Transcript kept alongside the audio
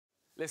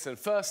Listen,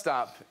 first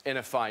up in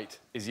a fight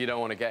is you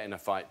don't want to get in a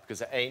fight because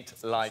it ain't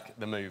like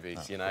the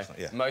movies, you know?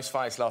 Yeah. Most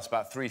fights last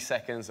about 3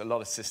 seconds, a lot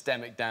of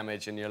systemic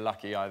damage, and you're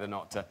lucky either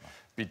not to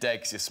be dead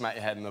because you smack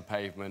your head on the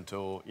pavement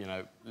or, you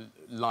know,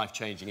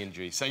 life-changing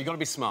injuries. So you've got to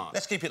be smart.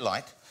 Let's keep it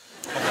light.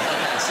 Okay,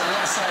 so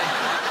let's say...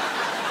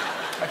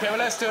 OK, well,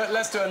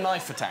 let's do a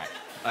knife attack.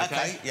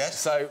 OK, yes.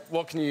 So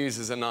what can you use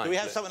as a knife? Do we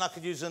have something I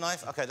could use as a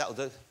knife? OK, that'll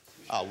do.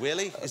 Oh,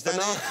 really? Is that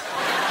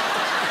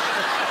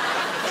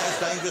as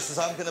dangerous as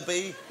I'm going to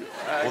be?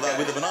 Okay. Although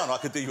with a banana I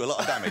could do you a lot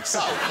of damage, so...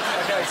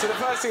 OK, so the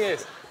first thing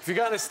is, if you're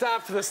going to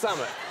stab for the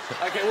stomach,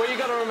 OK, well, you've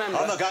got to remember...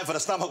 I'm not going for the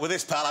stomach with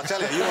this, pal, I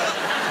tell you.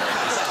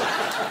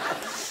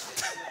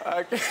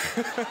 OK.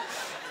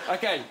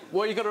 OK,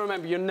 what you've got to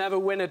remember, you'll never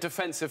win a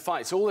defensive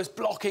fight. So all this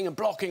blocking and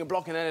blocking and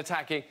blocking and then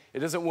attacking, it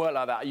doesn't work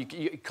like that.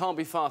 You can't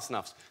be fast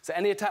enough. So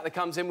any attack that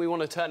comes in, we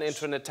want to turn it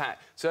into an attack.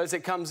 So as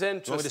it comes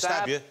in, to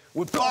stab you,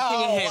 we're blocking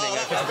and hitting,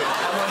 OK? And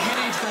we're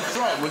hitting to the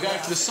throat. We're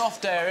going to the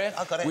soft area.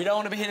 I got it. We don't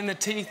want to be hitting the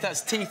teeth.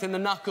 That's teeth in the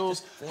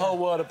knuckles. Whole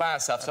world of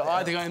bad stuff. So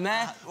either going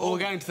there or we're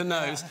going to the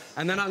nose.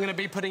 And then I'm going to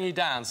be putting you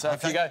down. So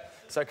if you go...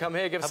 So come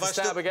here, give us a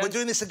stab again. We're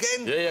doing this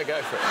again? Yeah,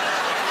 go for it.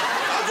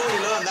 I've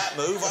already learned that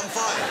move, I'm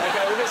fine. OK,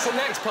 well, that's the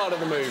next part of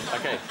the move.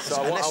 OK,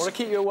 so I want to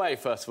keep you away,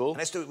 first of all.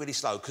 Let's do it really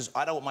slow, because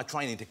I don't want my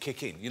training to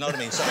kick in, you know what I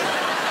mean? So... OK,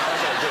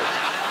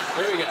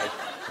 good. Here we go.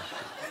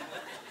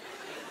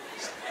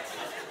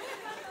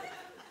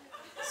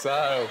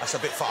 So... That's a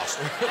bit fast.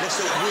 Let's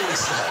do it really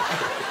slow.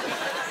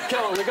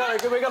 Come on, we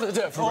got to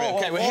do it for real.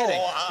 OK, we're hitting.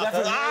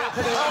 Okay.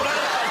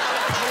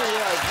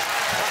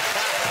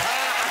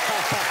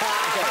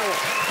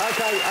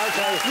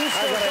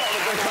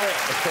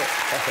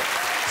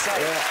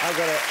 I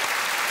got it.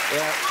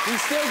 Yeah. You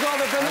still got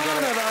the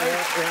banana, though. Yeah.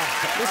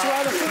 This is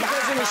why the foot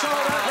goes in the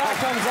shoulder, that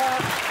comes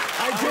out.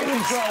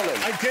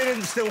 I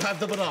didn't still have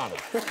the banana.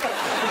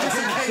 Just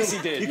in case he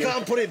did. You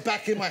can't put it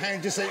back in my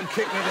hand just so you can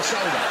kick me in the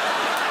shoulder.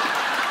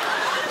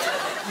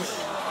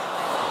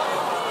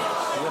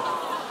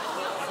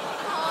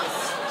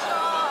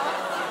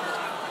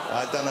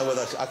 I don't know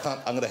whether I can't.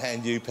 I'm going to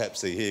hand you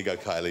Pepsi. Here you go,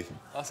 Kylie.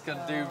 That's going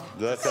to do...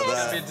 Look at that. It's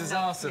going to be a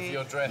disaster for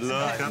your dress. Look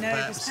at No,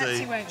 because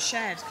Pepsi won't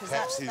shed.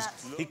 Pepsi's...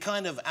 He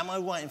kind of... Am I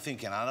right in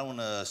thinking... I don't want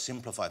to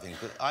simplify things,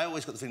 but I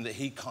always got the feeling that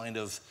he kind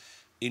of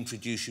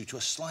introduced you to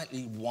a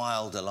slightly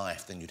wilder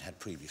life than you'd had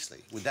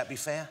previously. Would that be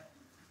fair?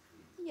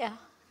 Yeah.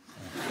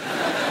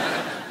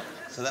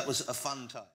 So that was a fun time.